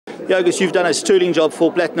Jogus, you've done a sterling job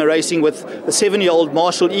for Platinum Racing with the 7-year-old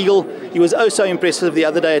Marshall Eagle. He was oh so impressive the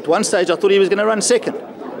other day. At one stage I thought he was going to run second.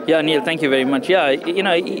 Yeah, Neil, thank you very much. Yeah, you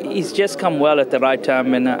know, he's just come well at the right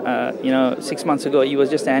time, and you know, 6 months ago he was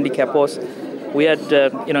just a handicap horse. We had,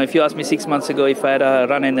 you know, if you asked me 6 months ago if I had a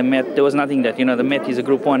run in the Met, there was nothing that, you know, the Met is a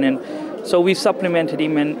Group 1, and so we've supplemented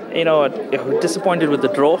him, and, you know, disappointed with the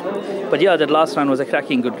draw. But yeah, that last run was a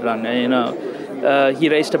cracking good run, you know. He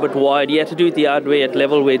raced a bit wide. He had to do it the hard way at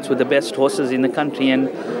level weights with the best horses in the country, and,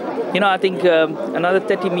 you know, I think another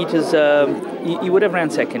 30 meters, he would have ran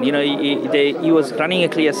second. You know, he was running a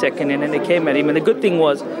clear second, and then they came at him, and the good thing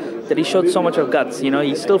was that he showed so much of guts. You know,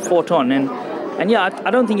 he still fought on, and yeah, I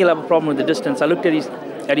don't think he'll have a problem with the distance. I looked at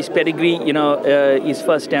his pedigree. You know, his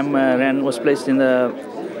first time was placed in the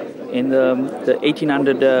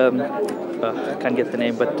 1800. I can't get the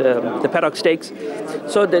name, but the Paddock Stakes.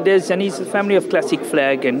 So and he's a family of Classic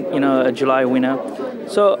Flag, and, you know, a July winner.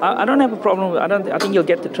 So I don't have a problem. I think he'll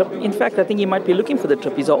get the trip. In fact, I think he might be looking for the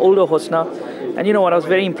trip. He's an older horse now, and you know what? I was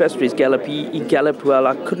very impressed with his gallop. He galloped well.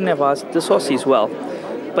 I couldn't have asked. This horse is well.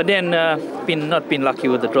 But then, not been lucky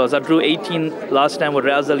with the draws. I drew 18 last time with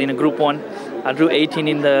Razzle in a Group 1. I drew 18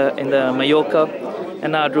 in the Mallorca,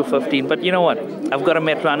 and now I drew 15. But you know what? I've got a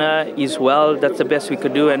Met runner. He's well. That's the best we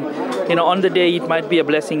could do. And, you know, on the day, it might be a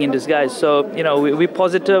blessing in disguise. So, you know, we're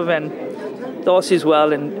positive, and the horse is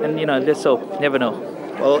well, and you know, let's hope. Never know.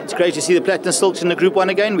 Well, it's great to see the Platinum Silks in the Group 1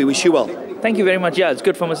 again. We wish you well. Thank you very much. Yeah, it's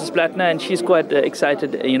good for Mrs. Platinum, and she's quite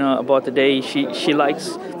excited, you know, about the day. She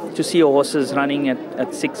likes to see her horses running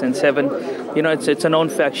at 6 and 7. You know, it's a known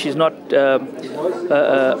fact. She's not a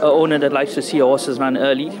owner that likes to see her horses run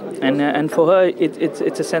early, and for her,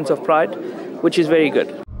 it's a sense of pride, which is very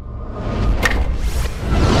good.